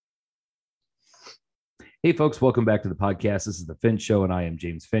Hey, folks, welcome back to the podcast. This is the Finch Show, and I am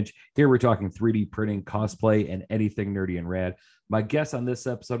James Finch. Here we're talking 3D printing, cosplay, and anything nerdy and rad. My guest on this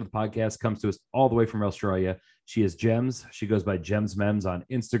episode of the podcast comes to us all the way from Australia. She is Jems. She goes by Jemsmems on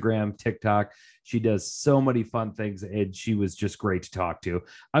Instagram, TikTok. She does so many fun things, and she was just great to talk to.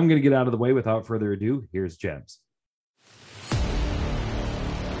 I'm going to get out of the way without further ado. Here's Jems.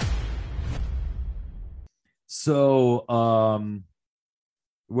 So,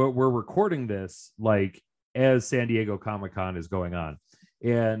 we're recording this like as San Diego Comic-Con is going on,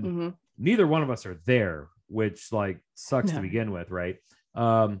 and neither one of us are there, which like sucks to begin with, right?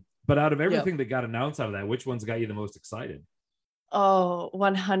 But out of everything that got announced out of that, which one's got you the most excited? Oh,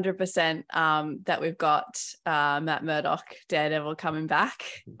 100% that we've got Matt Murdock, Daredevil, coming back.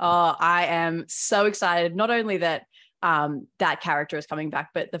 Oh, I am so excited. Not only that that character is coming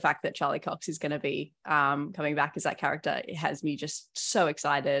back, but the fact that Charlie Cox is going to be coming back as that character, it has me just so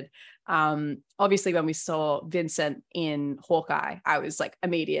excited. Obviously, when we saw Vincent in Hawkeye, I was like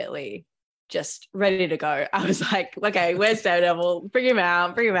immediately just ready to go. I was like, okay, where's Daredevil? Bring him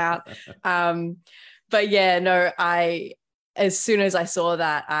out. But yeah, no, as soon as I saw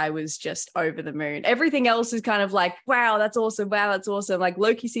that, I was just over the moon. Everything else is kind of like, wow, that's awesome. Wow, that's awesome. Like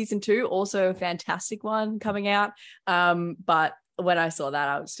Loki season 2, also a fantastic one coming out. But when I saw that,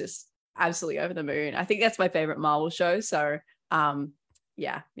 I was just absolutely over the moon. I think that's my favorite Marvel show. So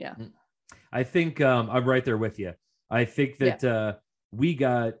yeah. I think I'm right there with you. I think that we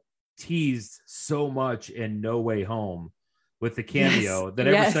got teased so much in No Way Home with the cameo that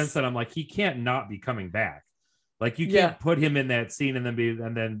ever since then I'm like, he can't not be coming back. Like you can't put him in that scene and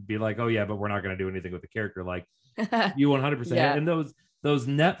then be like, oh yeah, but we're not going to do anything with the character. Like you 100%. And those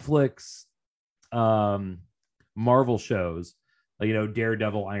Netflix Marvel shows, like,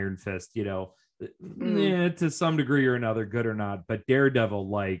 Daredevil, Iron Fist, to some degree or another, good or not, but Daredevil,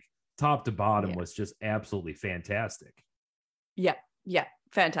 like top to bottom, was just absolutely fantastic. Yeah,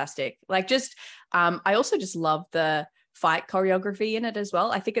 fantastic. Like just I also just love the fight choreography in it as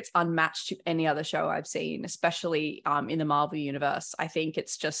well. I think it's unmatched to any other show I've seen, especially in the Marvel universe. I think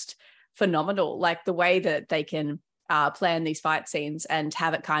it's just phenomenal, like the way that they can plan these fight scenes and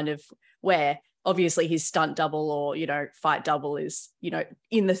have it kind of where obviously his stunt double or fight double is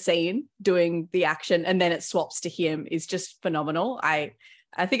in the scene doing the action, and then it swaps to him is just phenomenal.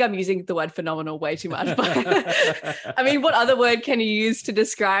 I think I'm using the word phenomenal way too much, but I mean, what other word can you use to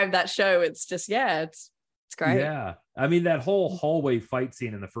describe that show? It's just, it's great. Yeah. I mean, that whole hallway fight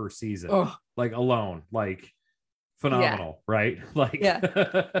scene in the first season, like alone, like phenomenal, right? Like,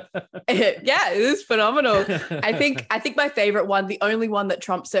 it is phenomenal. I think my favorite one, the only one that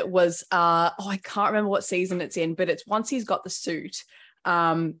trumps it was, I can't remember what season it's in, but it's once he's got the suit,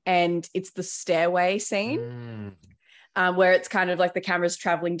 and it's the stairway scene. Where it's kind of like the camera's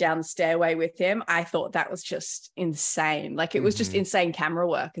traveling down the stairway with him. I thought that was just insane. Like it was just insane camera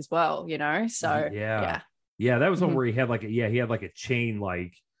work as well, So yeah, that was one where he had like a chain,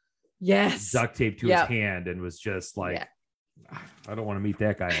 like duct tape to his hand, and was just like, I don't want to meet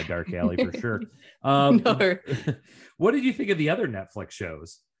that guy in a dark alley for sure. No. What did you think of the other Netflix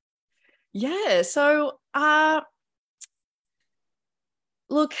shows? Yeah, so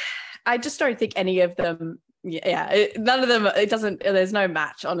look, I just don't think any of them. None of them. It doesn't. There's no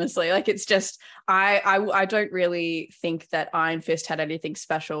match, honestly. Like it's just I don't really think that Iron Fist had anything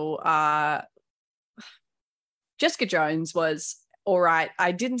special. Jessica Jones was all right.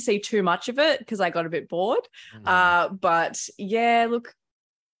 I didn't see too much of it because I got a bit bored. But yeah, look,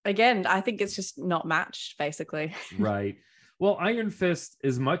 again, I think it's just not matched, basically. Right. Well, Iron Fist,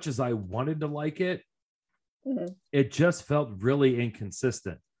 as much as I wanted to like it, it just felt really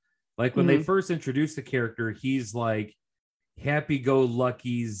inconsistent. Like when they first introduced the character, he's like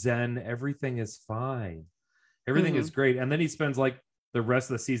happy-go-lucky, zen, everything is fine. Everything is great. And then he spends like the rest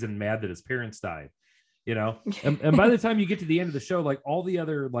of the season mad that his parents died, And by the time you get to the end of the show, like all the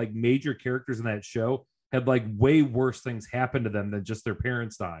other like major characters in that show had like way worse things happen to them than just their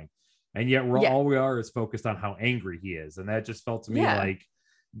parents dying. And yet all we are is focused on how angry he is. And that just felt to me like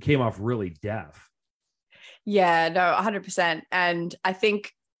came off really deaf. Yeah, no, 100%. And I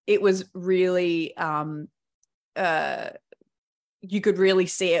think it was really you could really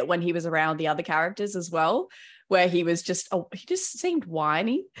see it when he was around the other characters as well, where he was just he just seemed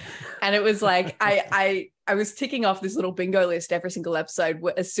whiny. And it was like I was ticking off this little bingo list every single episode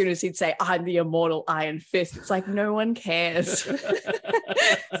as soon as he'd say, I'm the immortal Iron Fist. It's like, no one cares.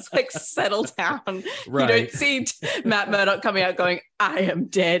 It's like, settle down. Right. You don't see Matt Murdock coming out going, I am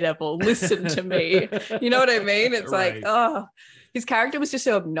Daredevil, listen to me. You know what I mean? It's like, his character was just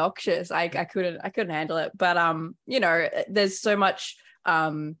so obnoxious. I couldn't handle it. But there's so much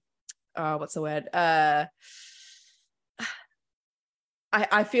what's the word? I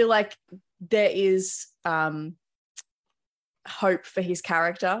feel like there is hope for his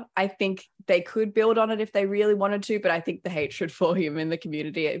character. I think they could build on it if they really wanted to, but I think the hatred for him in the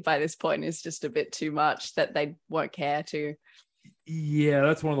community by this point is just a bit too much that they won't care to. Yeah,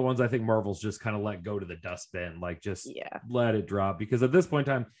 that's one of the ones I think Marvel's just kind of let go to the dustbin, like just let it drop, because at this point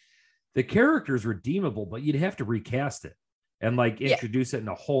in time, the character is redeemable, but you'd have to recast it and like introduce it in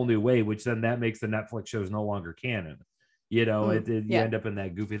a whole new way, which then that makes the Netflix shows no longer canon. You know, you end up in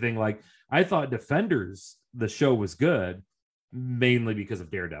that goofy thing. Like I thought Defenders, the show was good, mainly because of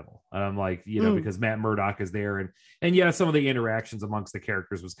Daredevil. And I'm like, you know, because Matt Murdock is there, and yeah, some of the interactions amongst the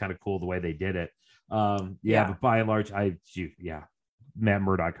characters was kind of cool the way they did it. But by and large, Matt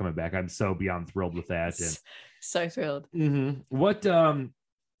Murdock coming back, I'm so beyond thrilled with that. And so thrilled. What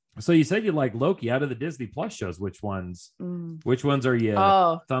so you said you like Loki. Out of the Disney Plus shows, which ones are you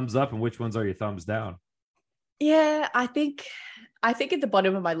thumbs up and which ones are you thumbs down? Yeah, I think at the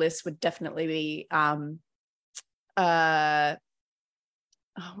bottom of my list would definitely be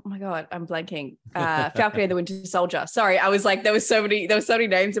oh my god, I'm blanking. Falcon and the Winter Soldier. Sorry, I was like, there was so many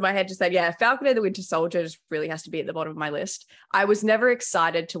names in my head. Just said, yeah, Falcon and the Winter Soldier just really has to be at the bottom of my list. I was never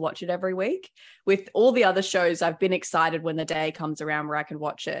excited to watch it every week. With all the other shows, I've been excited when the day comes around where I can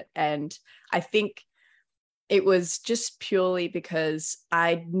watch it. And I think it was just purely because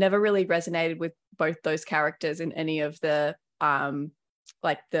I never really resonated with both those characters in any of the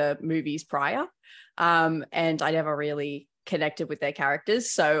like the movies prior. And I never really connected with their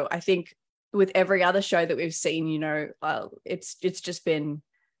characters. So I think with every other show that we've seen, you know, it's just been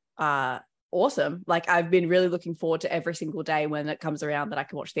awesome. Like I've been really looking forward to every single day when it comes around that I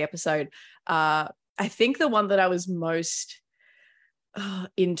can watch the episode. I think the one that I was most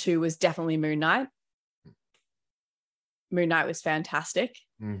into was definitely Moon Knight. Moon Knight was fantastic.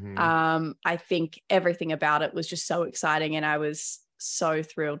 I think everything about it was just so exciting, and I was so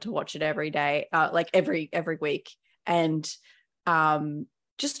thrilled to watch it every day, like every week. And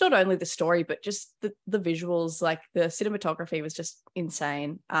just not only the story, but just the visuals, like the cinematography was just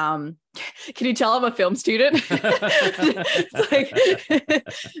insane. Can you tell I'm a film student?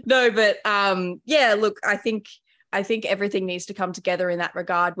 No, but yeah, look, I think everything needs to come together in that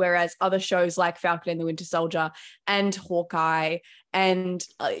regard, whereas other shows like Falcon and the Winter Soldier and Hawkeye and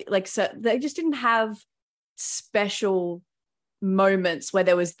so they just didn't have special moments where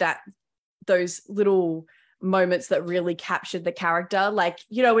there was those little moments that really captured the character. Like,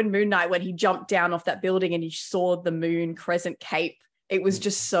 you know, in Moon Knight, when he jumped down off that building and he saw the moon crescent cape, it was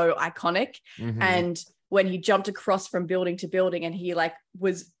just so iconic. And when he jumped across from building to building and he like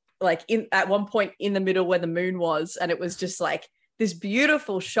was like in at one point in the middle where the moon was, and it was just like this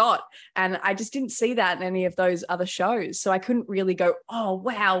beautiful shot, and I just didn't see that in any of those other shows, so I couldn't really go, oh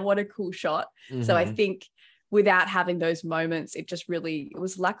wow, what a cool shot. So I think without having those moments, it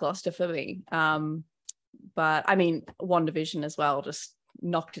was lackluster for me. But I mean, WandaVision as well just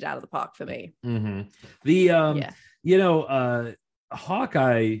knocked it out of the park for me.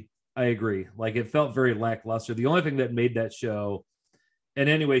 Hawkeye, I agree, like it felt very lackluster. The only thing that made that show in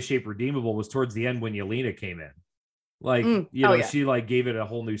any way, shape, redeemable was towards the end when Yelena came in. Like, she like gave it a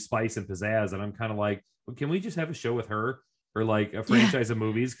whole new spice and pizzazz. And I'm kind of like, well, can we just have a show with her or like a franchise of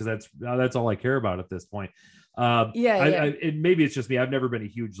movies? Because that's all I care about at this point. Maybe it's just me. I've never been a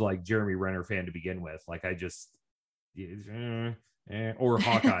huge like Jeremy Renner fan to begin with. Like I just or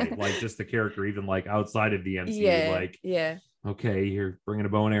Hawkeye, like just the character, even like outside of the MCU. Okay, you're bringing a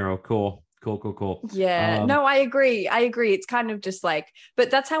bow and arrow. Cool. No, I agree. It's kind of just like,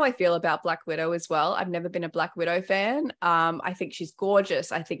 but that's how I feel about Black Widow as well. I've never been a Black Widow fan. I think she's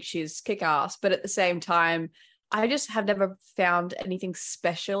gorgeous. I think she's kick-ass, but at the same time, I just have never found anything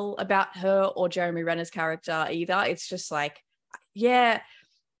special about her or Jeremy Renner's character either. It's just like,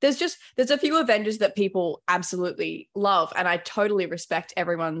 there's a few Avengers that people absolutely love, and I totally respect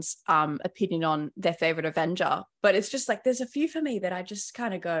everyone's opinion on their favorite Avenger, but it's just like there's a few for me that I just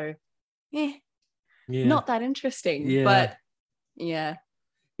kind of go, not that interesting. But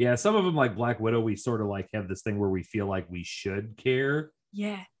some of them, like Black Widow, we sort of like have this thing where we feel like we should care.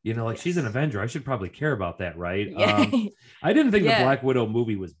 She's an Avenger, I should probably care about that, right? I didn't think the Black Widow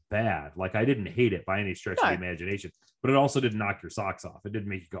movie was bad. Like I didn't hate it by any stretch of the imagination, but it also didn't knock your socks off. It didn't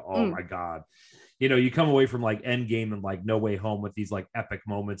make you go, oh my god. You come away from like Endgame and like No Way Home with these like epic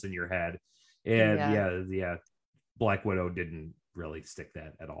moments in your head, and Black Widow didn't really stick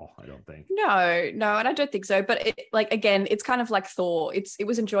that at all, I don't think. No, and I don't think so. But again, it's kind of like Thor. It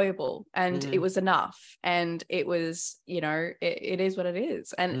was enjoyable, and it was enough, and it was, it is what it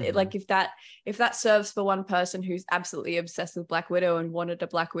is. And if that serves for one person who's absolutely obsessed with Black Widow and wanted a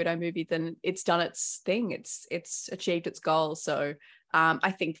Black Widow movie, then it's done its thing. It's achieved its goal. So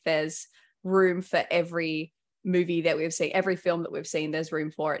I think there's room for every movie that we've seen, every film that we've seen. There's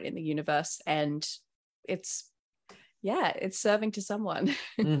room for it in the universe, and it's serving to someone.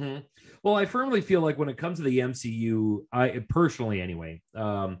 Well, I firmly feel like when it comes to the MCU, I personally anyway,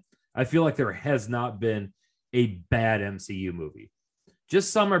 I feel like there has not been a bad MCU movie.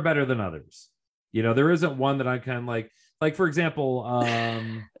 Just some are better than others. There isn't one that I kind of like for example,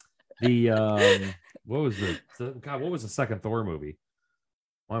 what was the second Thor movie?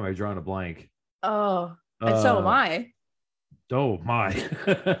 Why am I drawing a blank? Oh, and so am I. Oh my.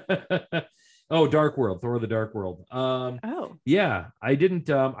 Oh, Dark World, Thor: The Dark World. Yeah, I didn't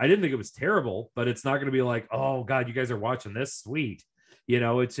think it was terrible, but it's not going to be like, oh God, you guys are watching this, sweet.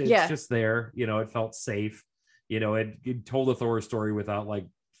 It's just there. It felt safe. It told a Thor story without like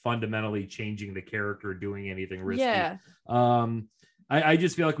fundamentally changing the character, doing anything risky. Yeah. I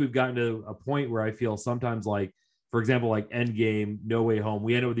just feel like we've gotten to a point where I feel sometimes like, for example, like Endgame, No Way Home,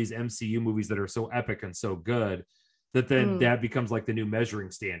 we end up with these MCU movies that are so epic and so good that then that becomes like the new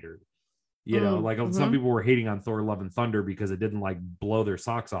measuring standard. Some people were hating on Thor: Love and Thunder because it didn't like blow their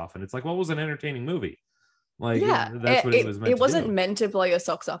socks off, and it's like, well, it was an entertaining movie. That's what it was meant to do. It wasn't meant to blow your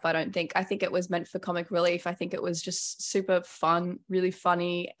socks off, I don't think. I think it was meant for comic relief. I think it was just super fun, really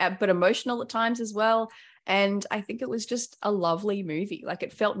funny, but emotional at times as well. And I think it was just a lovely movie. Like,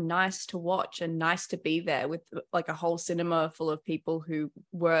 it felt nice to watch and nice to be there with like a whole cinema full of people who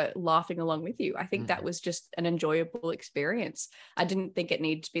were laughing along with you. I think that was just an enjoyable experience. I didn't think it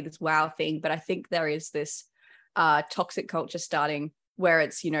needed to be this wow thing, but I think there is this toxic culture starting where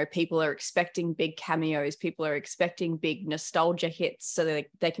it's, people are expecting big cameos, people are expecting big nostalgia hits so that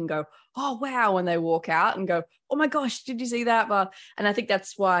they can go, oh, wow, when they walk out and go, oh my gosh, did you see that? And I think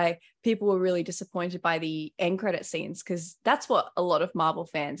that's why people were really disappointed by the end credit scenes, because that's what a lot of Marvel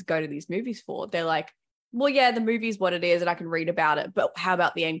fans go to these movies for. They're like, well, yeah, the movie's what it is and I can read about it, but how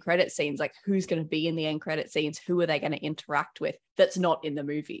about the end credit scenes? Like, who's going to be in the end credit scenes? Who are they going to interact with that's not in the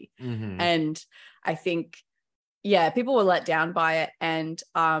movie? And I think, people were let down by it. And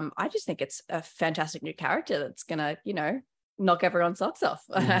I just think it's a fantastic new character that's going to, knock everyone's socks off.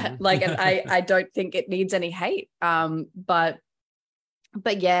 And I don't think it needs any hate. But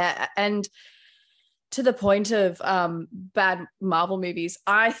yeah. And to the point of bad Marvel movies,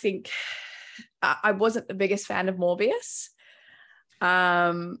 I think I wasn't the biggest fan of Morbius.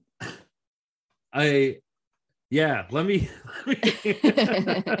 Let me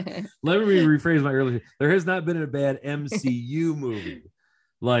rephrase my earlier. There has not been a bad MCU movie,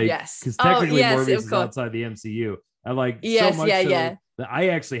 because technically Morbius is outside the MCU. I so much that I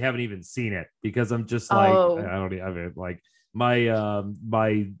actually haven't even seen it because I'm just like, I don't even like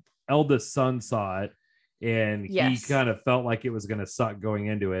my eldest son saw it and he kind of felt like it was going to suck going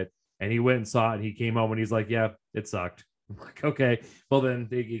into it, and he went and saw it and he came home and he's like, yeah, it sucked. I'm like, okay, well then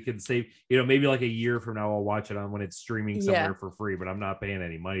you can save, maybe like a year from now I'll watch it on when it's streaming somewhere for free, but I'm not paying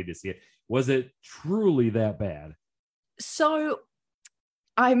any money to see it. Was it truly that bad? So,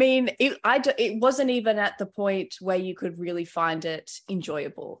 I mean, it wasn't even at the point where you could really find it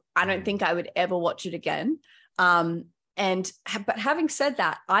enjoyable. I don't think I would ever watch it again. But having said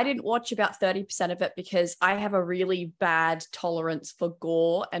that, I didn't watch about 30% of it because I have a really bad tolerance for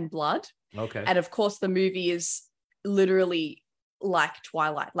gore and blood. Okay. And of course, the movie is literally like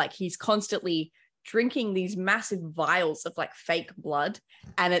Twilight. Like, he's constantly drinking these massive vials of like fake blood,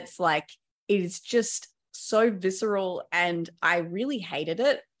 and it's like, it is just so visceral, and I really hated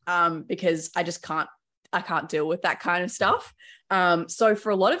it because I can't deal with that kind of stuff. So for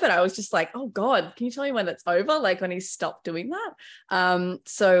a lot of it, I was just like, oh God, can you tell me when it's over? Like, when he stopped doing that.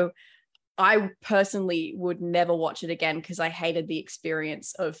 So I personally would never watch it again because I hated the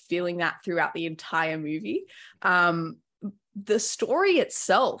experience of feeling that throughout the entire movie. The story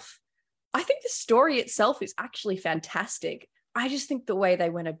itself, I think the story itself is actually fantastic. I just think the way they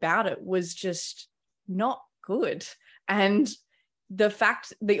went about it was just not good. And the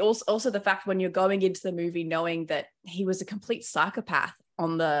fact when you're going into the movie knowing that he was a complete psychopath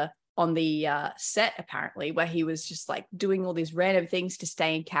on the set, apparently, where he was just like doing all these random things to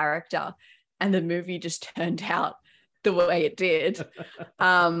stay in character, and the movie just turned out the way it did,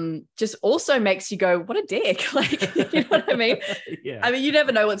 just also makes you go, what a dick. Like, you know what I mean? Yeah. I mean, you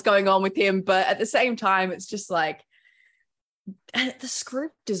never know what's going on with him, but at the same time, it's just like, and the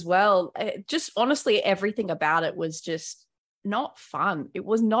script as well, just honestly everything about it was just not fun. It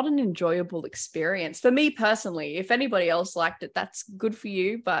was not an enjoyable experience for me personally. If anybody else liked it, that's good for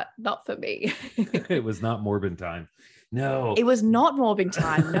you, but not for me. It was not Morbin time. No, it was not Morbin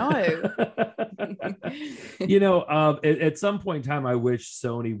time. No. At some point in time, I wish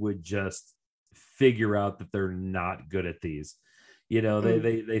Sony would just figure out that they're not good at these.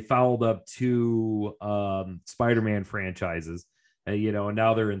 They fouled up 2 Spider-Man franchises, and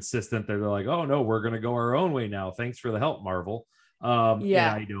now they're insistent. They're like, oh no, we're going to go our own way now. Thanks for the help, Marvel. And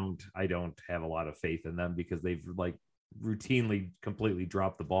I don't have a lot of faith in them because they've like routinely completely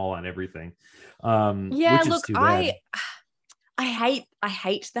dropped the ball on everything. Which is too bad. I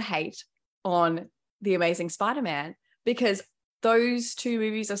hate the hate on The Amazing Spider-Man, because those 2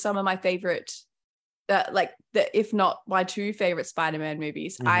 movies are some of my favorite, if not my 2 favorite Spider-Man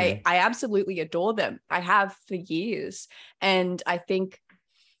movies. I absolutely adore them. I have for years. And I think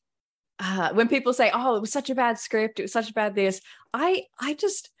when people say, oh, it was such a bad script, it was such a bad this, I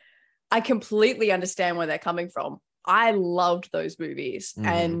completely understand where they're coming from. I loved those movies.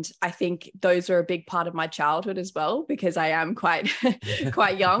 And I think those are a big part of my childhood as well, because I am quite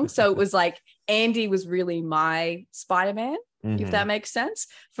young. So it was like Andy was really my Spider-Man, if that makes sense.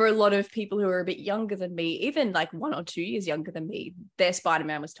 For a lot of people who are a bit younger than me, even like 1 or 2 years younger than me, their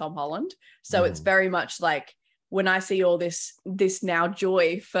Spider-Man was Tom Holland. So it's very much like, when I see all this now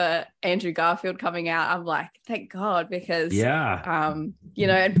joy for Andrew Garfield coming out, I'm like, thank God, because and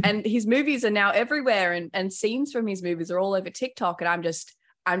his movies are now everywhere, and scenes from his movies are all over TikTok, and I'm just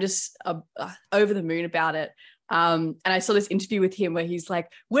over the moon about it. And I saw this interview with him where he's like,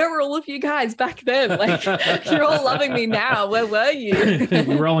 where were all of you guys back then? Like, you're all loving me now. Where were you? They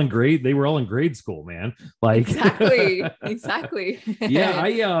were all in grade school, man. Like, exactly.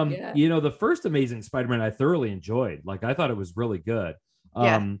 The first Amazing Spider-Man I thoroughly enjoyed. Like, I thought it was really good.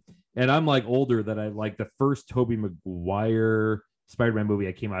 And I'm like older, that I like the first Tobey Maguire Spider-Man movie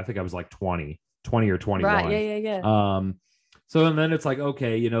I came out. I think I was like 20 or 21. Right. Yeah. So then it's like,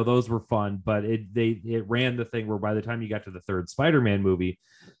 okay, those were fun, but it ran the thing where by the time you got to the 3rd Spider-Man movie,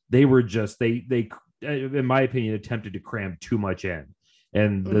 they were just, they in my opinion, attempted to cram too much in,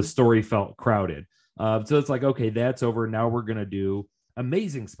 and the story felt crowded. So it's like, okay, that's over. Now we're going to do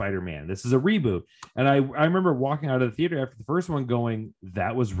Amazing Spider-Man. This is a reboot. And I remember walking out of the theater after the first one going,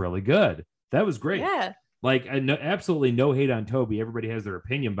 that was really good. That was great. Yeah. Like, absolutely no hate on Toby. Everybody has their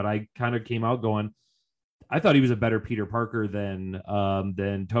opinion, but I kind of came out going, I thought he was a better Peter Parker than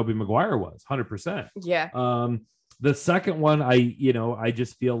Tobey Maguire was, 100%. Yeah. The second one, I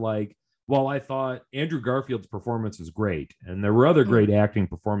just feel like, while I thought Andrew Garfield's performance was great, and there were other great acting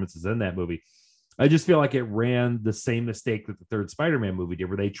performances in that movie, I just feel like it ran the same mistake that the 3rd Spider-Man movie did,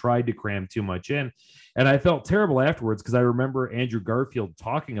 where they tried to cram too much in. And I felt terrible afterwards, because I remember Andrew Garfield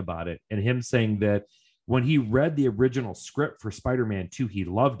talking about it, and him saying that when he read the original script for Spider-Man 2, he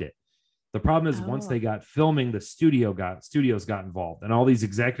loved it. The problem is, once they got filming, the studios got involved, and all these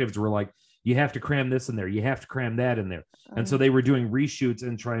executives were like, you have to cram this in there, you have to cram that in there. And so they were doing reshoots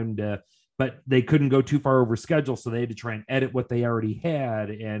and trying to, but they couldn't go too far over schedule, so they had to try and edit what they already had.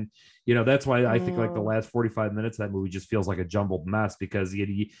 And that's why I think like the last 45 minutes of that movie just feels like a jumbled mess, because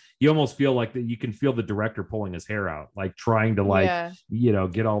you almost feel like that you can feel the director pulling his hair out, like trying to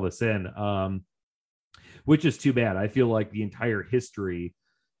get all this in, which is too bad. I feel like the entire history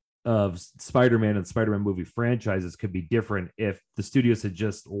of Spider-Man and Spider-Man movie franchises could be different if the studios had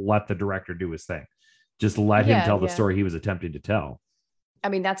just let the director do his thing, just let him tell the story he was attempting to tell. I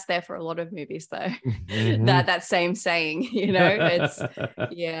mean, that's there for a lot of movies, though. that same saying, it's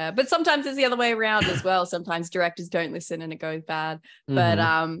but sometimes it's the other way around as well. Sometimes directors don't listen and it goes bad. But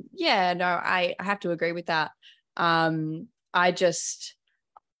I have to agree with that. I just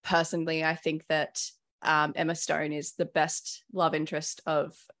personally, I think that Emma Stone is the best love interest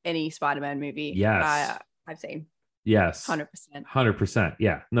of any Spider-Man movie I've seen. Yes. 100%.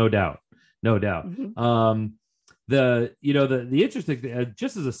 Yeah, no doubt. The interesting thing,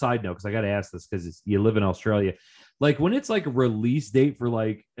 just as a side note, because I got to ask this because you live in Australia, like when it's like a release date for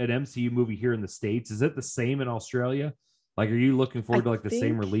like an MCU movie here in the States, is it the same in Australia? Like, are you looking forward to like the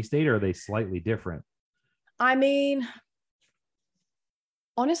same release date, or are they slightly different? I mean,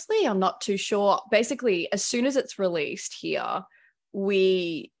 honestly, I'm not too sure. Basically, as soon as it's released here,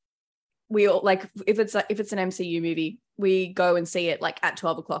 we all, like, if it's an MCU movie, we go and see it like at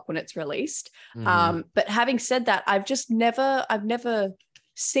 12 o'clock when it's released. But having said that, I've never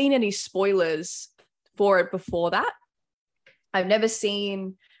seen any spoilers for it before that. I've never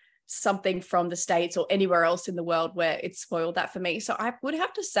seen something from the States or anywhere else in the world where it's spoiled that for me. So I would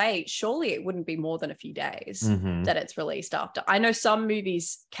have to say, surely it wouldn't be more than a few days that it's released after. I know some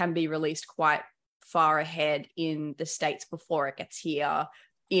movies can be released quite far ahead in the States before it gets here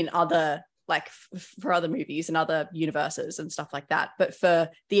in other, like for other movies and other universes and stuff like that. But for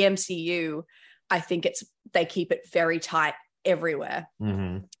the MCU, I think they keep it very tight everywhere.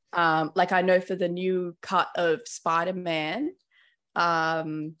 Like I know for the new cut of Spider-Man,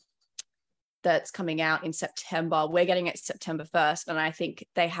 that's coming out in September. We're getting it September 1st. And I think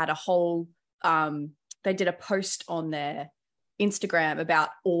they had a whole, they did a post on their Instagram about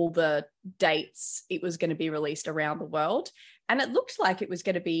all the dates it was going to be released around the world. And it looked like it was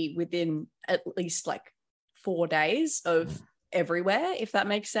going to be within at least like 4 days of everywhere, if that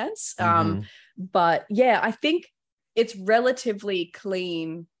makes sense. But yeah, I think it's relatively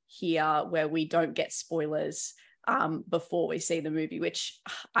clean here where we don't get spoilers before we see the movie, which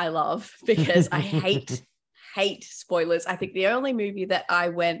I love because I hate spoilers. I think the only movie that I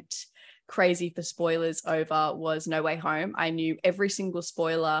went crazy for spoilers over was No Way Home. I knew every single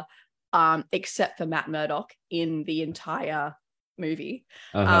spoiler except for Matt Murdock in the entire movie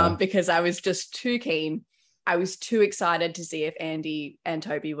because I was just too keen. I was too excited to see if Andy and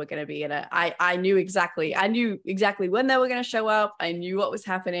Toby were going to be in it. I knew exactly when they were going to show up. I knew what was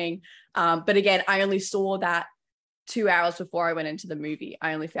happening. But again, I only saw that 2 hours before I went into the movie.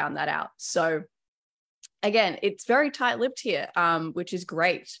 I only found that out. So again, it's very tight-lipped here, which is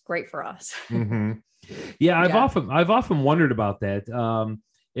great for us. Yeah, I've often wondered about that.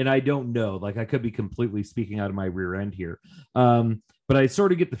 And I don't know, like I could be completely speaking out of my rear end here. But I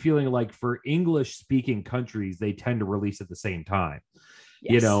sort of get the feeling like for English speaking countries, they tend to release at the same time,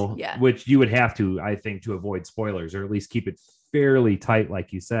 which you would have to, I think, to avoid spoilers or at least keep it fairly tight,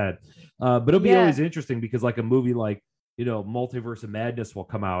 like you said. But it'll be always interesting because like a movie like, Multiverse of Madness will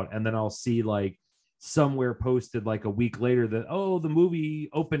come out and then I'll see like somewhere posted like a week later that, the movie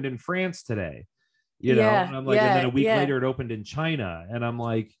opened in France today, and I'm like, and then a week later it opened in China. And I'm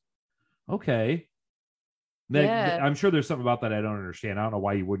like, okay. I'm sure there's something about that I don't understand. I don't know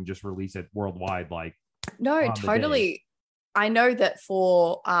why you wouldn't just release it worldwide. Like, no, totally. I know that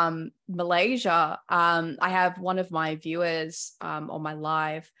for Malaysia, I have one of my viewers on my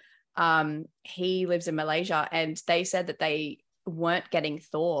live. He lives in Malaysia, and they said that they weren't getting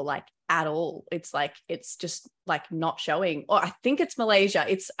Thor like at all. It's like it's just like not showing. Or I think it's Malaysia.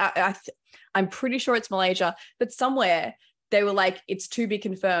 I'm pretty sure it's Malaysia, but somewhere they were like, it's to be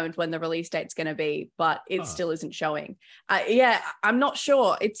confirmed when the release date's going to be, but it still isn't showing. I'm not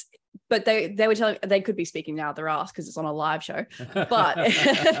sure. But they were telling, they could be speaking now their ass because it's on a live show. But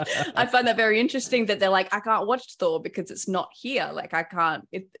I find that very interesting that they're like, I can't watch Thor because it's not here. Like can't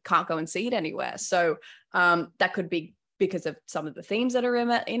go and see it anywhere. So that could be because of some of the themes that are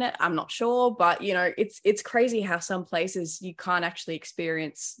in it. I'm not sure, but it's crazy how some places you can't actually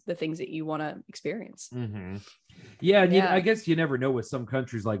experience the things that you want to experience. Yeah, and I guess you never know with some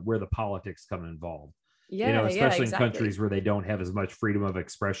countries like where the politics come involved. Especially in countries where they don't have as much freedom of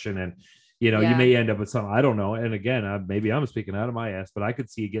expression, and you may end up with some, I don't know. And again, maybe I'm speaking out of my ass, but I could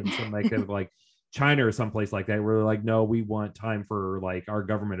see you getting something like that, like China or someplace like that, where they're like, no, we want time for like our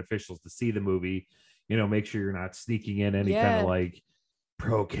government officials to see the movie. Make sure you're not sneaking in any kind of like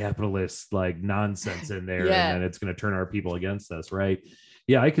pro-capitalist like nonsense in there, and then it's going to turn our people against us, right?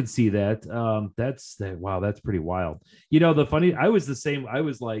 Yeah, I could see that. Wow, that's pretty wild. I was the same. I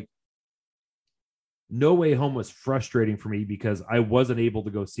was like, No Way Home was frustrating for me because I wasn't able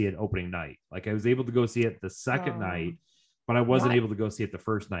to go see it opening night. Like I was able to go see it the second night, but I wasn't able to go see it the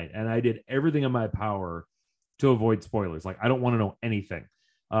first night. And I did everything in my power to avoid spoilers. Like I don't want to know anything.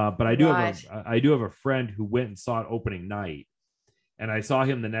 But I do have a friend who went and saw it opening night. And I saw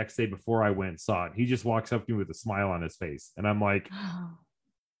him the next day before I went and saw it. He just walks up to me with a smile on his face. And I'm like,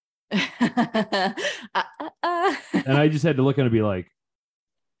 and I just had to look at him and be like,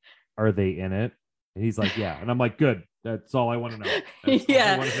 are they in it? And he's like, yeah. And I'm like, good. That's all I want to know.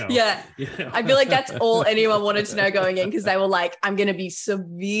 Yeah. I feel like that's all anyone wanted to know going in, because they were like, I'm going to be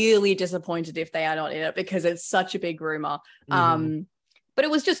severely disappointed if they are not in it because it's such a big rumor. But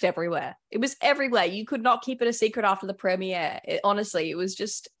it was just everywhere. It was everywhere. You could not keep it a secret after the premiere. Honestly, it was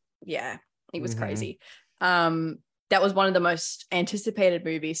just, it was crazy. That was one of the most anticipated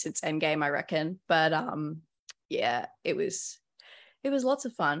movies since Endgame, I reckon. But it was lots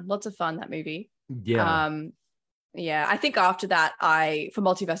of fun, that movie. I think after that, for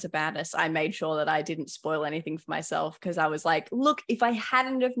Multiverse of Madness, I made sure that I didn't spoil anything for myself, because I was like, look, if I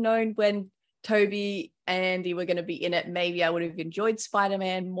hadn't have known when Toby and Andy were going to be in it, maybe I would have enjoyed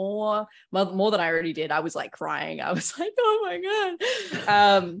Spider-Man more than I already did. I was like crying. I was like, oh my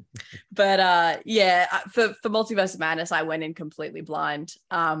God. For Multiverse of Madness, I went in completely blind,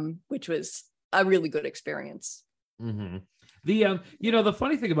 which was a really good experience. The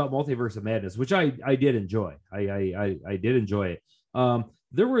funny thing about Multiverse of Madness, which I did enjoy, I did enjoy it.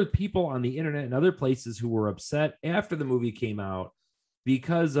 There were people on the internet and other places who were upset after the movie came out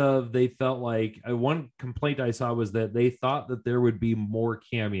because they felt like one complaint I saw was that they thought that there would be more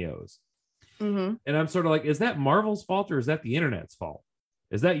cameos. And I'm sort of like, is that Marvel's fault or is that the internet's fault?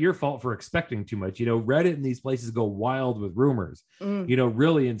 Is that your fault for expecting too much? Reddit and these places go wild with rumors,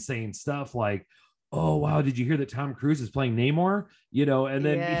 really insane stuff like, oh, wow, did you hear that Tom Cruise is playing Namor? And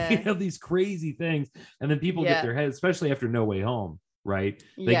then these crazy things. And then people get their head, especially after No Way Home, right?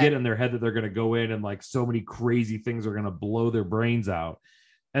 They get in their head that they're going to go in and like so many crazy things are going to blow their brains out.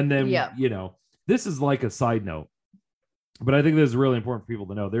 And then, this is like a side note, but I think this is really important for people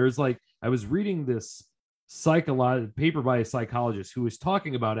to know. There's I was reading this paper by a psychologist who was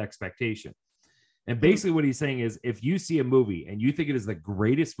talking about expectation. And basically what he's saying is, if you see a movie and you think it is the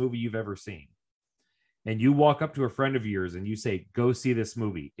greatest movie you've ever seen, and you walk up to a friend of yours and you say, go see this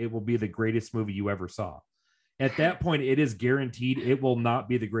movie, it will be the greatest movie you ever saw. At that point, it is guaranteed it will not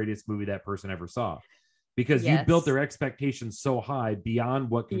be the greatest movie that person ever saw, because you built their expectations so high beyond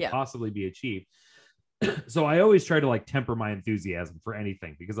what can possibly be achieved. So I always try to temper my enthusiasm for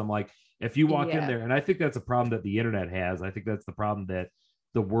anything, because I'm like, if you walk in there, and I think that's a problem that the internet has. I think that's the problem that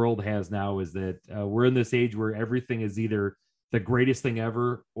the world has now, is that we're in this age where everything is either the greatest thing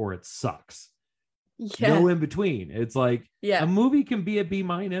ever or it sucks. No in between. It's like a movie can be a B-.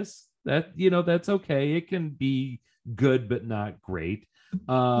 That's okay. It can be good, but not great.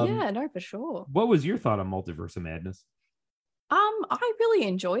 No, for sure. What was your thought on Multiverse of Madness? I really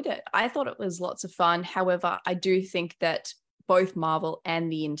enjoyed it. I thought it was lots of fun. However, I do think that both Marvel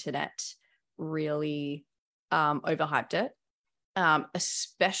and the internet really overhyped it,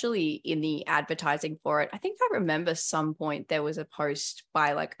 especially in the advertising for it. I think I remember some point there was a post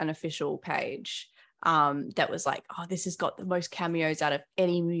by an official page that was like, oh, this has got the most cameos out of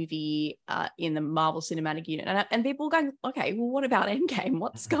any movie in the Marvel Cinematic Universe. And people were going, okay, well, what about Endgame?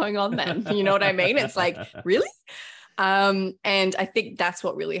 What's going on then? You know what I mean? It's like, really? And I think that's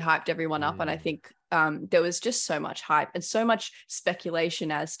what really hyped everyone up. And I think there was just so much hype and so much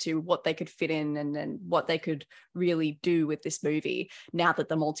speculation as to what they could fit in and what they could really do with this movie, now that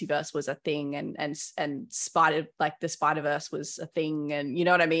the multiverse was a thing and the Spider-Verse was a thing. And you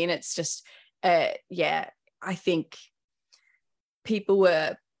know what I mean? It's just, I think people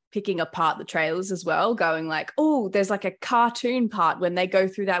were picking apart the trailers as well, going like, oh, there's a cartoon part when they go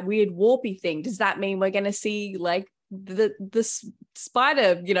through that weird warpy thing. Does that mean we're going to see the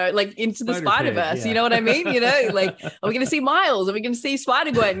spider, into the Spider-Verse? You know what I mean? Are we going to see Miles? Are we going to see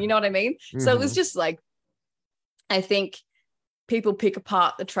Spider-Gwen? You know what I mean? So it was just I think people pick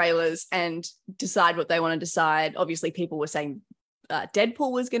apart the trailers and decide what they want to decide. Obviously, people were saying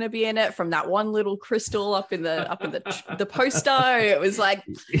Deadpool was going to be in it from that one little crystal up in the poster. It was like,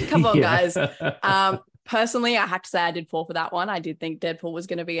 come on, guys. Personally, I have to say I did fall for that one. I did think Deadpool was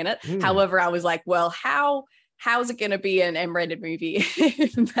going to be in it. However, I was like, well, how's it going to be an M-rated movie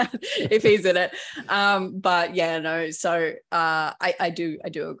if he's in it? But yeah, no. So I do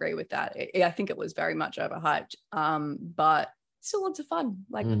agree with that. I think it was very much overhyped. But still lots of fun,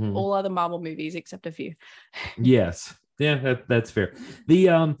 all other Marvel movies except a few. Yes. Yeah, that's fair.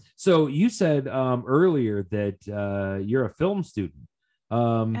 So you said earlier that you're a film student.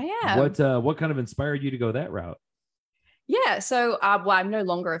 I am. What kind of inspired you to go that route? Yeah, so I'm no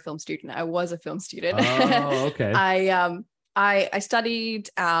longer a film student. I was a film student. Oh, okay. I studied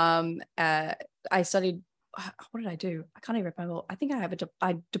what did I do? I can't even remember. I think I have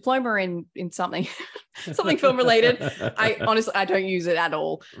a diploma in something film related. I honestly don't use it at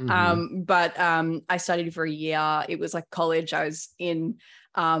all. But I studied for a year. It was like college. I was in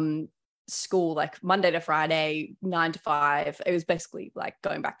school Monday to Friday, 9 to 5. It was basically like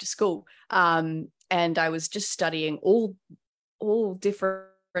going back to school. And I was just studying all different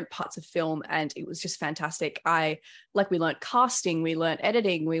parts of film, and it was just fantastic. We learned casting, we learned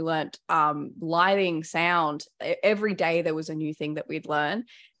editing, we learned lighting, sound. Every day there was a new thing that we'd learn,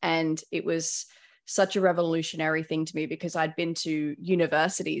 and it was such a revolutionary thing to me, because I'd been to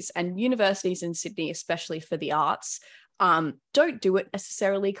universities, and universities in Sydney, especially for the arts, don't do it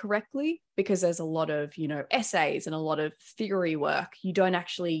necessarily correctly, because there's a lot of essays and a lot of theory work. You don't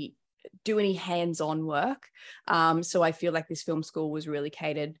actually do any hands-on work. So I feel like this film school was really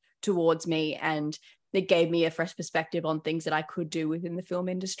catered towards me, and it gave me a fresh perspective on things that I could do within the film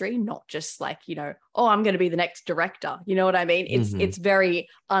industry, not just oh, I'm going to be the next director. You know what I mean? It's very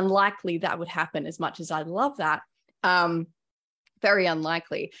unlikely that would happen, as much as I love that. Very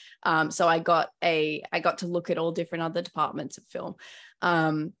unlikely. So I got to look at all different other departments of film.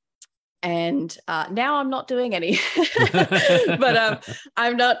 And now I'm not doing any, but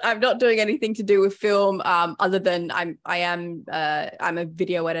I'm not doing anything to do with film, other than I'm a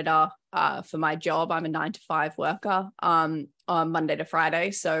video editor for my job. I'm a 9 to 5 worker on Monday to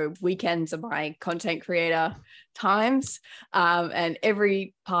Friday, so weekends are my content creator times, and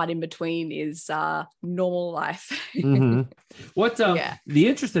every part in between is normal life. Mm-hmm. What the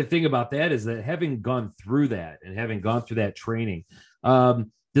interesting thing about that is that having gone through that and having gone through that training,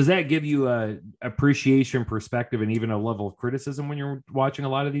 does that give you a appreciation, perspective, and even a level of criticism when you're watching a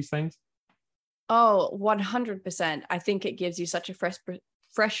lot of these things? Oh, 100%. I think it gives you such a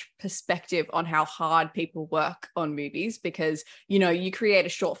fresh perspective on how hard people work on movies, because, you know, you create a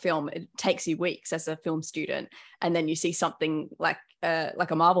short film, it takes you weeks as a film student, and then you see something like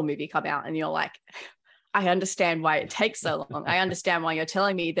a Marvel movie come out and you're like, I understand why it takes so long. I understand why you're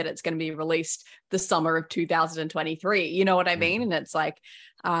telling me that it's going to be released the summer of 2023. You know what I mean? And it's like,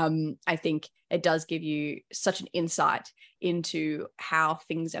 I think it does give you such an insight into how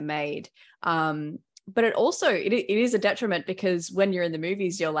things are made. But it also, it is a detriment, because when you're in the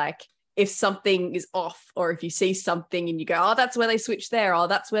movies, you're like, if something is off, or if you see something and you go, oh, that's where they switched there, or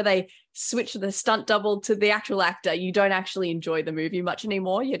that's where they switch the stunt double to the actual actor, you don't actually enjoy the movie much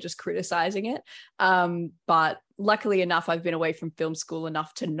anymore. You're just criticizing it. But luckily enough, I've been away from film school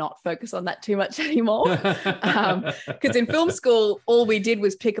enough to not focus on that too much anymore. Because in film school, all we did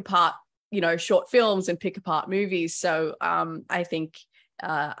was pick apart, you know, short films and pick apart movies. So I think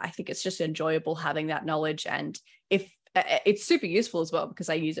it's just enjoyable having that knowledge, and if it's super useful as well, because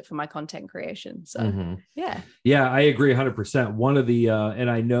I use it for my content creation. So yeah, I agree 100%. One of the and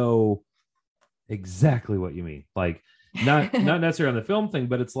I know exactly what you mean, like not necessarily on the film thing,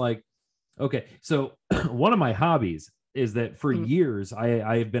 but it's like, okay, so one of my hobbies is that for years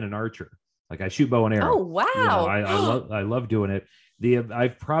I have been an archer. Like I shoot bow and arrow. Oh wow. You know, I love doing it.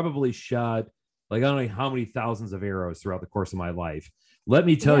 I've probably shot like I don't know how many thousands of arrows throughout the course of my life. Let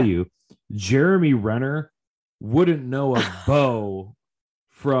me tell you, Jeremy Renner wouldn't know a bow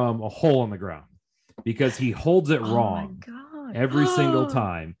from a hole in the ground, because he holds it wrong every single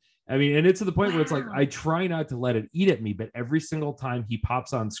time. I mean, and it's to the point where it's like, I try not to let it eat at me, but every single time he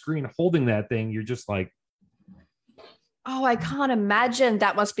pops on screen holding that thing, you're just like, oh, I can't imagine.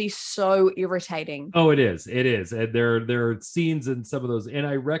 That must be so irritating. Oh, it is. It is. And there are scenes in some of those. And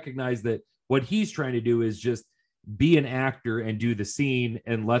I recognize that what he's trying to do is just be an actor and do the scene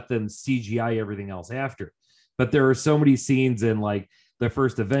and let them CGI everything else after. But there are so many scenes in like the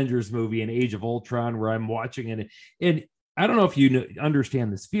first Avengers movie and Age of Ultron where I'm watching it. And I don't know if you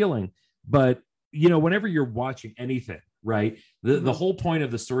understand this feeling, but you know, whenever you're watching anything, right, the whole point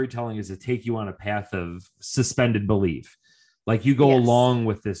of the storytelling is to take you on a path of suspended belief. Like you go along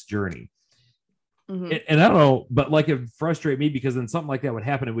with this journey. And I don't know, but like it frustrated me, because then something like that would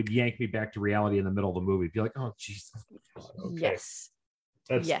happen. It would yank me back to reality in the middle of the movie. Be like, oh, Jesus. Okay.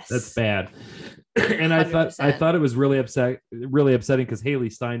 That's bad. And 100%. I thought it was really upsetting because Haley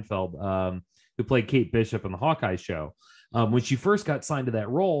Steinfeld, who played Kate Bishop in the Hawkeye show, when she first got signed to that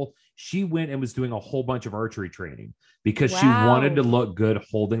role, she went and was doing a whole bunch of archery training because she wanted to look good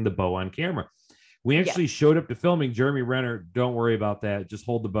holding the bow on camera. We actually showed up to filming. Jeremy Renner, don't worry about that. Just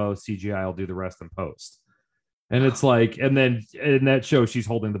hold the bow. CGI, I'll do the rest in post. And it's like, and then in that show, she's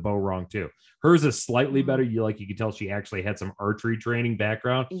holding the bow wrong too. Hers is slightly better. You can tell she actually had some archery training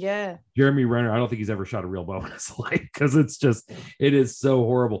background. Yeah. Jeremy Renner, I don't think he's ever shot a real bow in his life, because it is so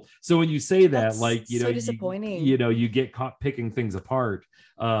horrible. So when you say that, like, you know, disappointing. You get caught picking things apart.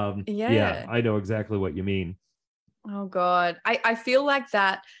 Yeah, I know exactly what you mean. Oh God. I feel like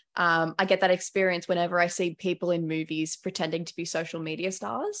that. I get that experience whenever I see people in movies pretending to be social media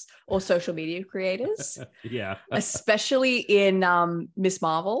stars or social media creators. Yeah. Especially in Miss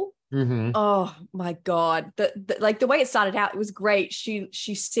Marvel. Oh my God. The way it started out, it was great.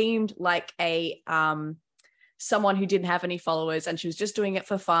 She seemed like a someone who didn't have any followers, and she was just doing it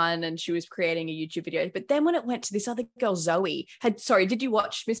for fun, and she was creating a YouTube video. But then when it went to this other girl, Zoe, did you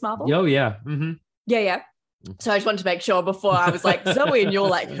watch Miss Marvel? Oh yeah. Yeah. So I just wanted to make sure before I was like Zoe, and you're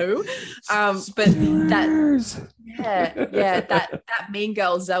like who? But that mean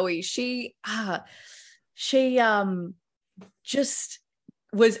girl Zoe, she just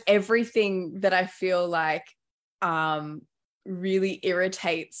was everything that I feel like really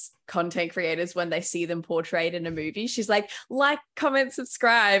irritates content creators when they see them portrayed in a movie. She's like, comment,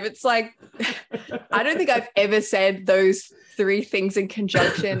 subscribe. It's like, I don't think I've ever said those three things in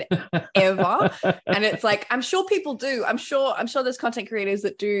conjunction ever. And it's like, I'm sure people do. I'm sure there's content creators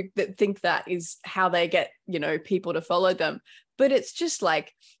that think that is how they get, you know, people to follow them. But it's just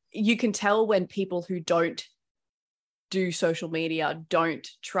like, you can tell when people who don't do social media, don't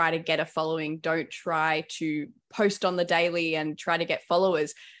try to get a following, don't try to post on the daily and try to get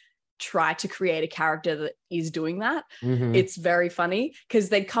followers. Try to create a character that is doing that. It's very funny because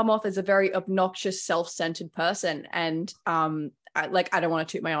they come off as a very obnoxious, self-centered person. And I don't want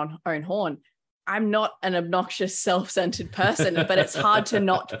to toot my own horn. I'm not an obnoxious, self-centered person, but it's hard to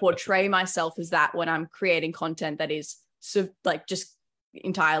not portray myself as that when I'm creating content that is just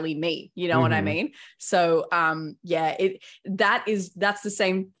entirely me. You know what I mean? So that's the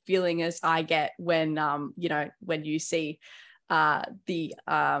same feeling as I get when when you see the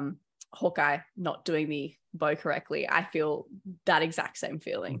Hawkeye not doing the bow correctly. I feel that exact same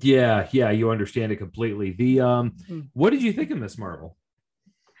feeling. Yeah, you understand it completely. The what did you think of Miss Marvel?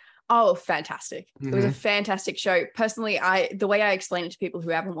 Oh, fantastic. It was a fantastic show. Personally, the way I explain it to people who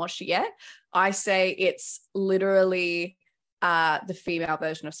haven't watched it yet, I say it's literally the female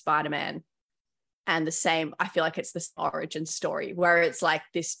version of Spider-Man. And the same, I feel like it's this origin story where it's like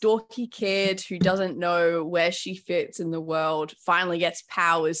this dorky kid who doesn't know where she fits in the world finally gets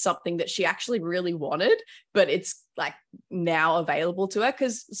powers, something that she actually really wanted, but it's like now available to her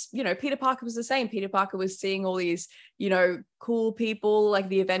because, Peter Parker was the same. Peter Parker was seeing all these, cool people like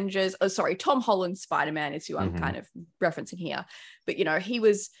the Avengers. Oh, sorry, Tom Holland's Spider-Man is who I'm kind of referencing here. But, he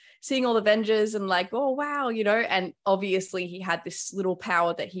was seeing all the Avengers and like, oh, wow, and obviously he had this little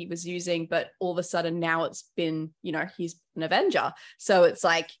power that he was using, but all of a sudden now it's been, he's an Avenger. So it's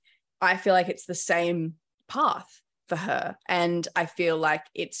like, I feel like it's the same path for her. And I feel like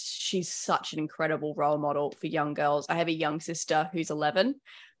she's such an incredible role model for young girls. I have a young sister who's 11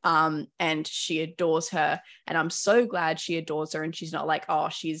 and she adores her. And I'm so glad she adores her. And she's not like, oh,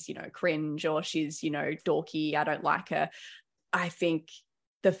 she's, cringe or she's, dorky. I don't like her. I think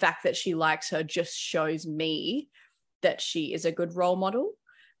the fact that she likes her just shows me that she is a good role model.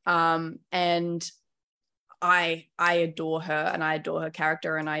 And I adore her and I adore her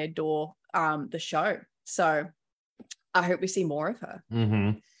character and I adore the show. So I hope we see more of her.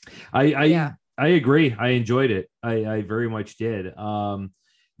 I agree. I enjoyed it. I very much did.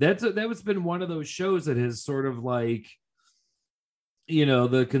 That's been one of those shows that has sort of like,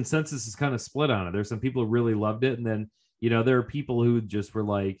 the consensus is kind of split on it. There's some people who really loved it. And then, there are people who just were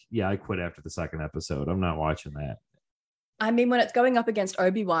like, yeah, I quit after the second episode. I'm not watching that. I mean, when it's going up against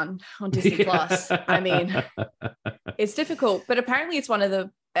Obi-Wan on Disney Plus, I mean, it's difficult, but apparently it's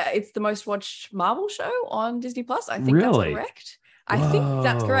it's the most watched Marvel show on Disney Plus. I think that's correct. I think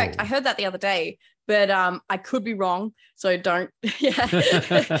that's correct. I heard that the other day, but I could be wrong. So don't quote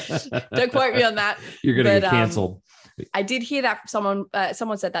me on that. You're going to get canceled. I did hear that someone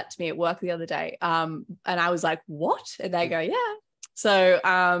said that to me at work the other day. And I was like, what? And they go, yeah. So,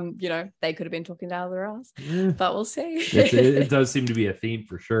 they could have been talking down their ass, but we'll see. It does seem to be a theme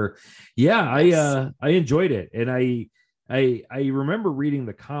for sure. Yeah. Yes. I enjoyed it. And I remember reading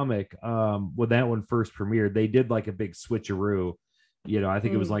the comic when that one first premiered. They did like a big switcheroo. I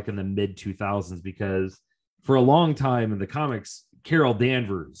think it was like in the mid 2000s because for a long time in the comics, Carol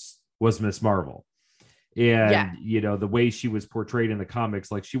Danvers was Miss Marvel. And, the way she was portrayed in the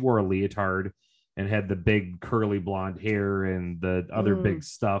comics, like she wore a leotard and had the big curly blonde hair and the other big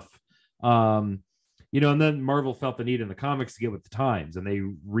stuff. And then Marvel felt the need in the comics to get with the times and they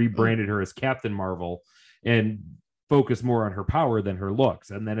rebranded her as Captain Marvel and focused more on her power than her looks.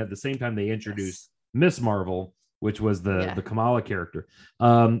 And then at the same time, they introduced Miss Marvel, which was the Kamala character.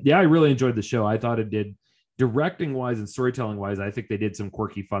 I really enjoyed the show. I thought it did. Directing wise and storytelling wise, I think they did some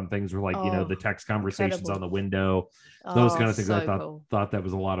quirky, fun things where like, the text conversations on the window, those kind of things. So I thought that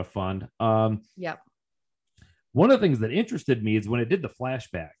was a lot of fun. One of the things that interested me is when it did the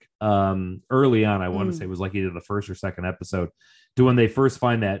flashback early on, I want to say it was like either the first or second episode to when they first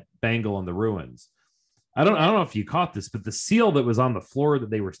find that bangle in the ruins. I don't know if you caught this, but the seal that was on the floor that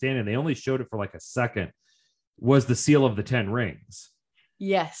they were standing, they only showed it for like a second, was the seal of the 10 rings.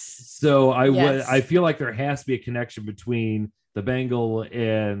 Yes. So I feel like there has to be a connection between the bangle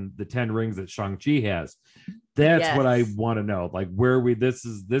and the 10 rings that Shang-Chi has. That's what I want to know. Like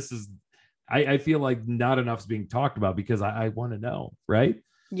I feel like not enough is being talked about because I want to know. Right.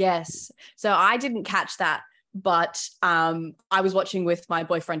 Yes. So I didn't catch that, but I was watching with my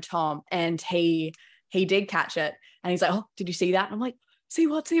boyfriend, Tom, and he did catch it. And he's like, oh, did you see that? And I'm like, see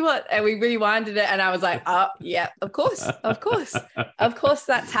what? And we rewinded it. And I was like, oh, yeah, of course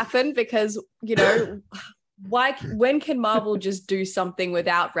that's happened because, when can Marvel just do something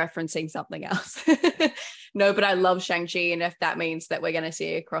without referencing something else? No, but I love Shang-Chi. And if that means that we're going to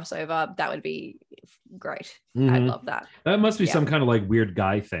see a crossover, that would be great. I'd love that. That must be some kind of like weird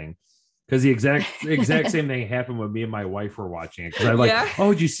guy thing. Because the exact same thing happened when me and my wife were watching it. Because I'm like,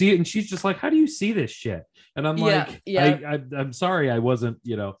 oh, did you see it? And she's just like, how do you see this shit? And I'm like, I'm sorry, I wasn't,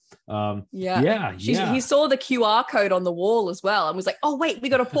 He saw the QR code on the wall as well and was like, oh wait, we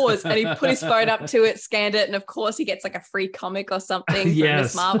got to pause. And he put his phone up to it, scanned it, and of course he gets like a free comic or something from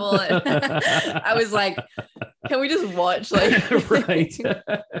Miss Marvel. And I was like, can we just watch? Like, right.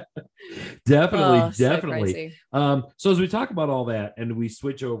 Definitely. So as we talk about all that and we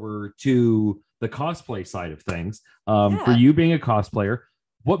switch over to the cosplay side of things, for you being a cosplayer,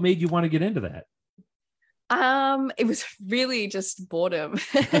 what made you want to get into that? It was really just boredom.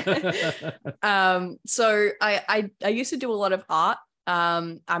 So I used to do a lot of art.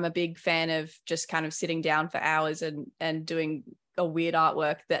 I'm a big fan of just kind of sitting down for hours and doing a weird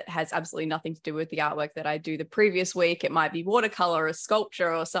artwork that has absolutely nothing to do with the artwork that I do the previous week. It might be watercolor or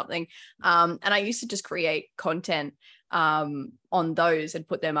sculpture or something. And I used to just create content on those and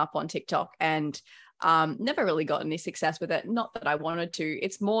put them up on TikTok, and never really got any success with it. Not that I wanted to.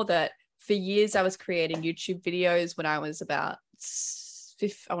 It's more that for years I was creating YouTube videos when I was about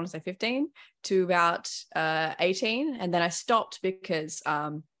 15 to about 18. And then I stopped because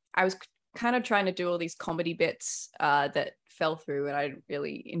I was kind of trying to do all these comedy bits that fell through, and I didn't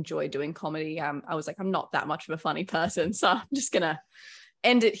really enjoy doing comedy. I was like, I'm not that much of a funny person, so I'm just gonna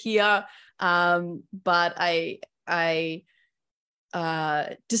end it here. But I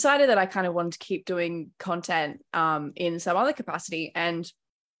decided that I kind of wanted to keep doing content in some other capacity. And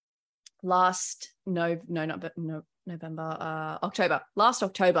last October,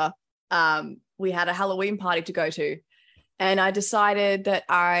 we had a Halloween party to go to. And I decided that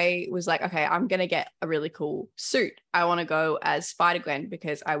I was like, okay, I'm going to get a really cool suit. I want to go as Spider-Gwen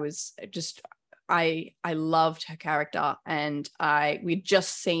because I was just, I loved her character. And we'd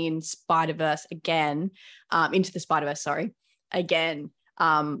just seen Spider-Verse again, Into the Spider-Verse, again.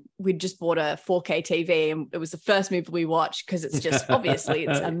 We'd just bought a 4K TV, and it was the first movie we watched because it's just obviously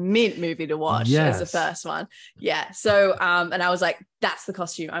it's a mint movie to watch as the first one. Yeah. So and I was like, that's the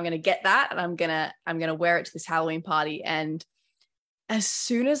costume. I'm gonna get that, and I'm gonna wear it to this Halloween party. And as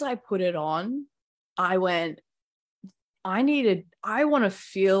soon as I put it on, I went, I want to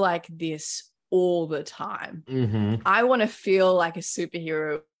feel like this all the time. Mm-hmm. I want to feel like a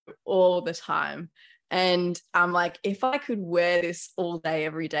superhero all the time. And I'm like, if I could wear this all day,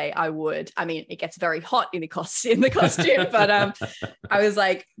 every day, I would. I mean, it gets very hot in the costume, but I was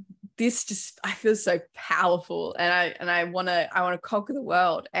like, this just, I feel so powerful, and I want to conquer the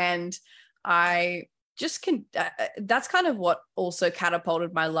world. And I just can. That's kind of what also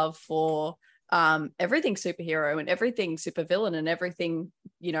catapulted my love for everything superhero and everything supervillain and everything,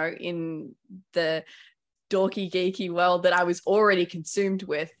 in the dorky, geeky world that I was already consumed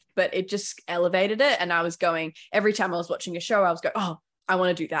with. But it just elevated it. And I was going, every time I was watching a show, I was going, oh, I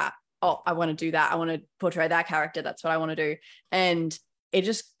want to do that. Oh, I want to do that. I want to portray that character. That's what I want to do. And it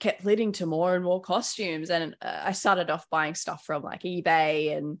just kept leading to more and more costumes. And I started off buying stuff from like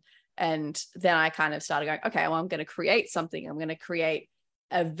eBay. And then I kind of started going, okay, well, I'm going to create something. I'm going to create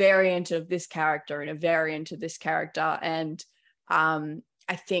a variant of this character and a variant of this character. And I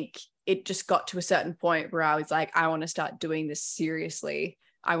think it just got to a certain point where I was like, I want to start doing this seriously.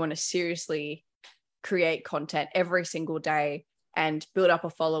 I want to seriously create content every single day and build up a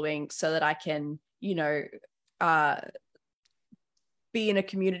following so that I can, be in a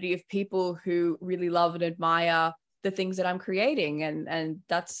community of people who really love and admire the things that I'm creating. And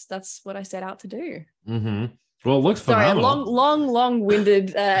that's what I set out to do. Mm-hmm. Well, it looks phenomenal. Sorry, a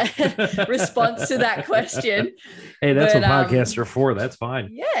long-winded response to that question. Hey, that's what podcasts are for. That's fine.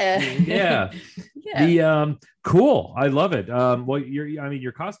 Yeah. The cool. I love it. Well,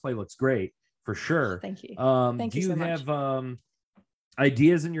 your cosplay looks great for sure. Thank you. Do you have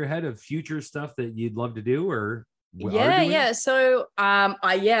ideas in your head of future stuff that you'd love to do, or? So on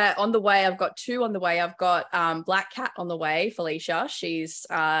the way, I've got two on the way. I've got Black Cat on the way, Felicia. She's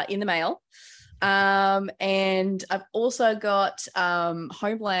in the mail. And I've also got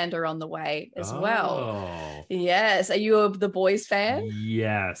Homelander on the way as well. Yes. Are you the Boys fan?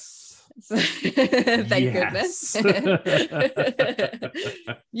 Yes. Thank goodness.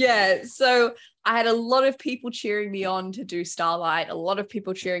 Yeah. So I had a lot of people cheering me on to do Starlight, a lot of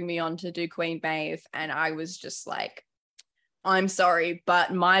people cheering me on to do Queen Maeve. And I was just like, I'm sorry,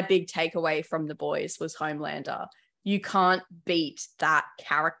 but my big takeaway from The Boys was Homelander. You can't beat that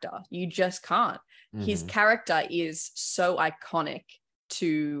character. You just can't. Mm-hmm. His character is so iconic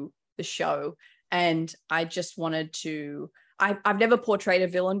to the show. And I just wanted to, I've never portrayed a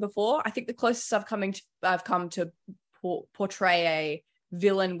villain before. I think the closest I've come to portray a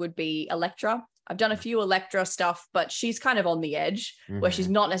villain would be Elektra I've done a few Elektra stuff, but she's kind of on the edge where she's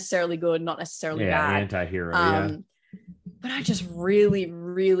not necessarily good, not necessarily bad. Anti-hero. But I just really,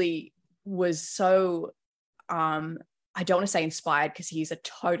 really was so, I don't want to say inspired because he's a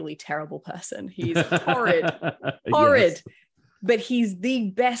totally terrible person. He's horrid. Yes. But he's the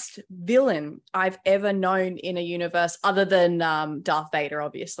best villain I've ever known in a universe other than Darth Vader,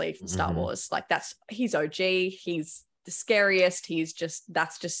 obviously, from Star Wars. Like he's OG. He's the scariest.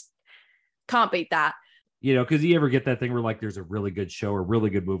 That's just can't beat that. You know, because you ever get that thing where like there's a really good show or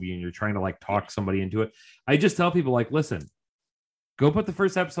really good movie and you're trying to like talk somebody into it. I just tell people like, listen, go put the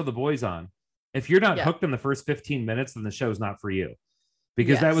first episode of The Boys on. If you're not hooked in the first 15 minutes, then the show's not for you.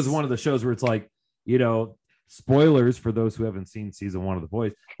 Because that was one of the shows where it's like, you know, spoilers for those who haven't seen season 1 of The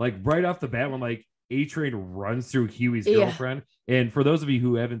Boys, like right off the bat when like A-Train runs through Huey's girlfriend, and for those of you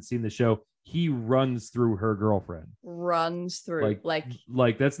who haven't seen the show, he runs through her girlfriend. Runs through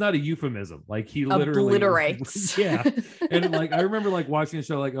like that's not a euphemism. Like he literally obliterates. Yeah. And like I remember like watching the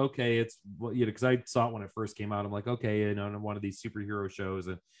show, like, okay, it's you know, because I saw it when it first came out. I'm like, okay, you know, in one of these superhero shows,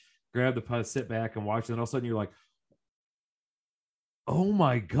 and grab the pod, sit back and watch it, and all of a sudden you're like, oh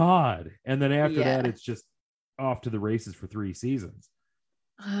my God. And then after that, it's just off to the races for 3 seasons.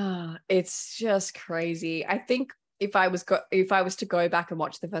 It's just crazy. I think if I was to go back and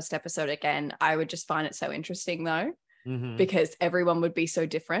watch the first episode again, I would just find it so interesting though, because everyone would be so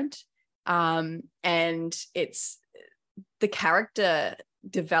different. And it's the character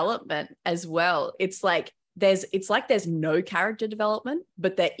development as well. It's like there's no character development,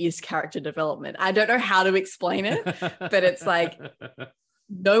 but there is character development. I don't know how to explain it, but it's like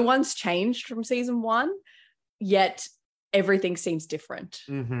no one's changed from season 1, yet everything seems different.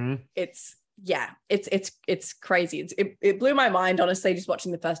 It's crazy. It blew my mind, honestly, just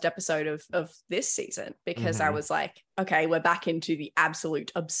watching the first episode of this season, because I was like, okay, we're back into the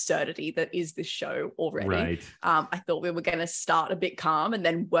absolute absurdity that is this show already. Right. I thought we were going to start a bit calm and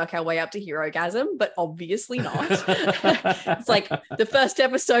then work our way up to Herogasm, but obviously not. It's like the first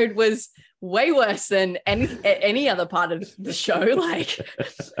episode was way worse than any other part of the show. Like,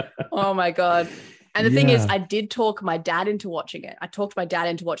 oh my God. And the thing is, I did talk my dad into watching it. I talked my dad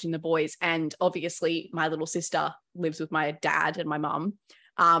into watching The Boys. And obviously my little sister lives with my dad and my mum,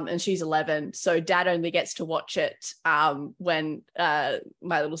 and she's 11. So dad only gets to watch it when my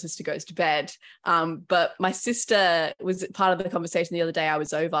little sister goes to bed. But my sister was part of the conversation the other day. I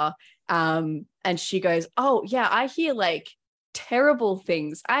was over and she goes, oh yeah, I hear like terrible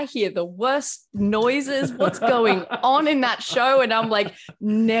things. I hear the worst noises. What's going on in that show? And I'm like,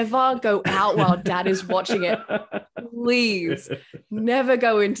 never go out while dad is watching it. Please never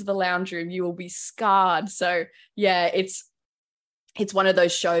go into the lounge room. You will be scarred. So yeah, it's one of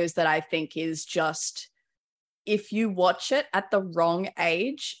those shows that I think is just, if you watch it at the wrong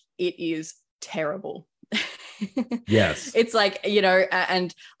age, it is terrible. Yes. It's like, you know,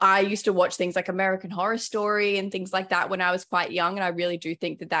 and I used to watch things like American Horror Story and things like that when I was quite young, and I really do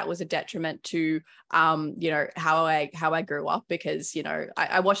think that was a detriment to you know, how I grew up, because, you know,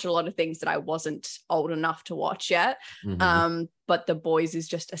 I watched a lot of things that I wasn't old enough to watch yet. But The Boys is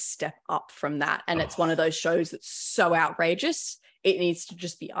just a step up from that, and it's one of those shows that's so outrageous it needs to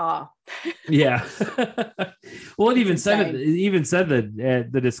just be Yeah. Well, it even said that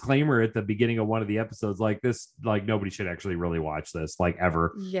the disclaimer at the beginning of one of the episodes, like this, like nobody should actually really watch this, like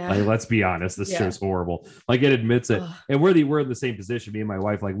ever. Yeah. Like, let's be honest, this show's horrible. Like, it admits it. And we're in the same position. Me and my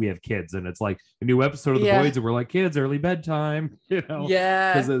wife, like, we have kids, and it's like a new episode of The Boys, and we're like, kids, early bedtime, you know?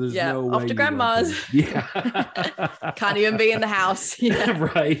 Yeah. Because there's no way off to grandma's. Yeah. Can't even be in the house. Yeah.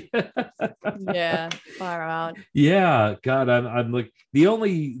 Right. Yeah. Far out. Yeah. God, I'm like, the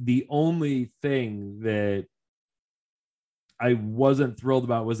only thing that I wasn't thrilled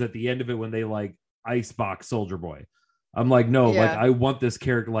about was at the end of it when they like icebox Soldier Boy. I'm like, no, like I want this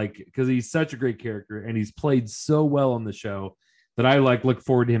character, like, because he's such a great character and he's played so well on the show that I like look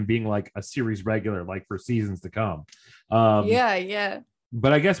forward to him being like a series regular, like for seasons to come. Yeah.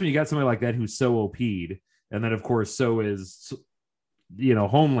 But I guess when you got somebody like that who's so OP'd, and then of course so is, you know,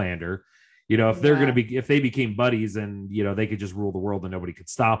 Homelander. You know, if they became buddies and, you know, they could just rule the world and nobody could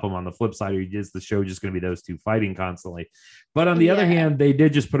stop them. On the flip side, is the show just going to be those two fighting constly? But on the other hand, they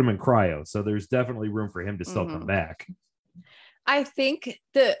did just put him in cryo, so there's definitely room for him to still come back. I think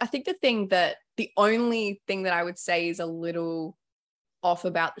the only thing that I would say is a little off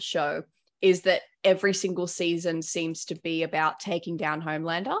about the show is that every single season seems to be about taking down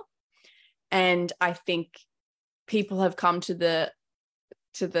Homelander, and I think people have come to the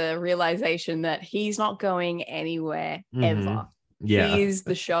realization that he's not going anywhere ever. Yeah. He is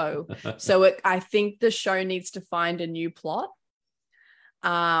the show. So I think the show needs to find a new plot.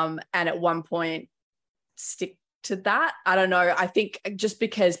 and at one point stick to that. I don't know. I think just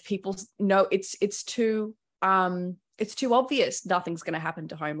because people know it's too obvious nothing's going to happen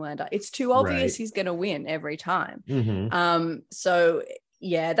to Homelander. It's too obvious he's going to win every time. So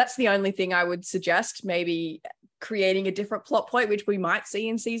yeah, that's the only thing I would suggest, maybe creating a different plot point, which we might see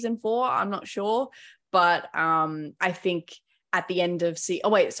in season 4. I'm not sure. But I think at the end of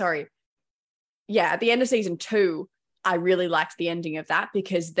at the end of season 2, I really liked the ending of that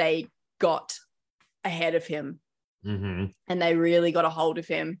because they got ahead of him and they really got a hold of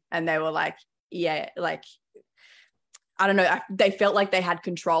him, and they were like, yeah, like, I don't know, they felt like they had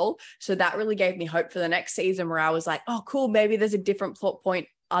control. So that really gave me hope for the next season, where I was like, oh, cool, maybe there's a different plot point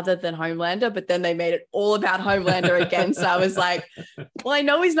other than Homelander. But then they made it all about Homelander again. So I was like, well, I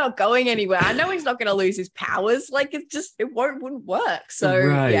know he's not going anywhere. I know he's not going to lose his powers. Like, it wouldn't work. So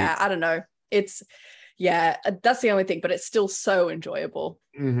yeah, I don't know. That's the only thing, but it's still so enjoyable.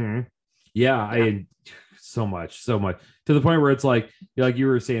 I so much to the point where it's like you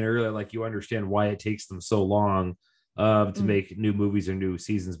were saying earlier, like, you understand why it takes them so long to make new movies or new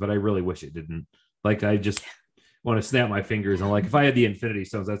seasons, but I really wish it didn't. Like, I just want to snap my fingers, and like, if I had the Infinity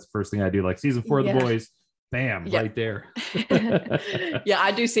Stones, that's the first thing I do. Like, season 4 of The Boys, bam, right there.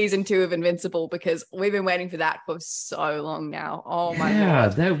 I do season 2 of Invincible because we've been waiting for that for so long now. Oh my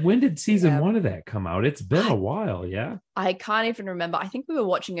god. When did season 1 of that come out? It's been a while. I can't even remember. I think we were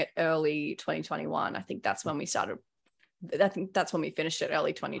watching it early 2021. I think that's when we started. I think that's when we finished it,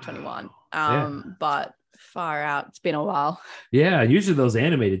 early 2021. But far out, it's been a while. Usually those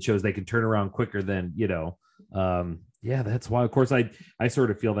animated shows, they can turn around quicker than that's why, of course, I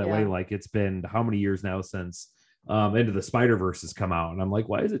sort of feel that way. Like, it's been how many years now since Into the Spider-Verse has come out, and I'm like,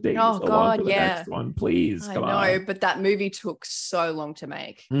 why is it taking so long for the next one? Please, come on. But that movie took so long to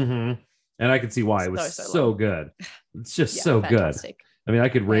make. And I can see why. It was so good. It's just so fantastic. Good. I mean, I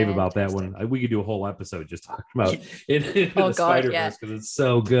could rave about that one. We could do a whole episode just talking about Into the Spider-Verse because it's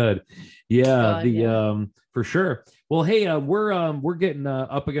so good. For sure. Well, hey, we're getting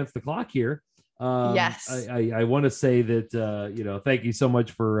up against the clock here. Yes. I want to say that thank you so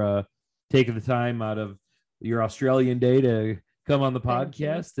much for taking the time out of your Australian day to come on the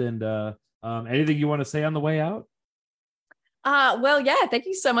podcast. And anything you want to say on the way out? Thank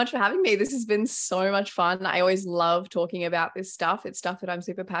you so much for having me. This has been so much fun. I always love talking about this stuff. It's stuff that I'm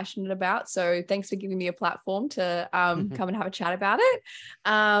super passionate about. So thanks for giving me a platform to come and have a chat about it.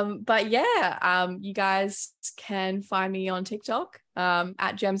 You guys can find me on TikTok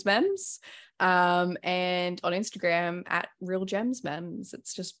at Jemsmems and on Instagram at real Jemsmems.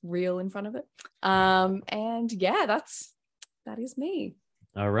 It's just real in front of it. That is me.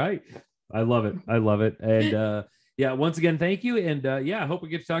 All right. I love it. And once again, thank you. And I hope we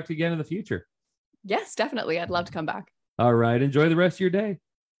get to talk to you again in the future. Yes, definitely. I'd love to come back. All right. Enjoy the rest of your day.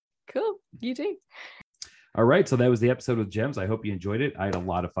 Cool. You too. All right. So that was the episode with Jems. I hope you enjoyed it. I had a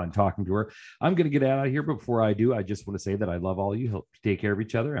lot of fun talking to her. I'm going to get out of here. But before I do, I just want to say that I love all of you. Hope you take care of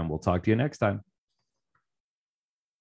each other, and we'll talk to you next time.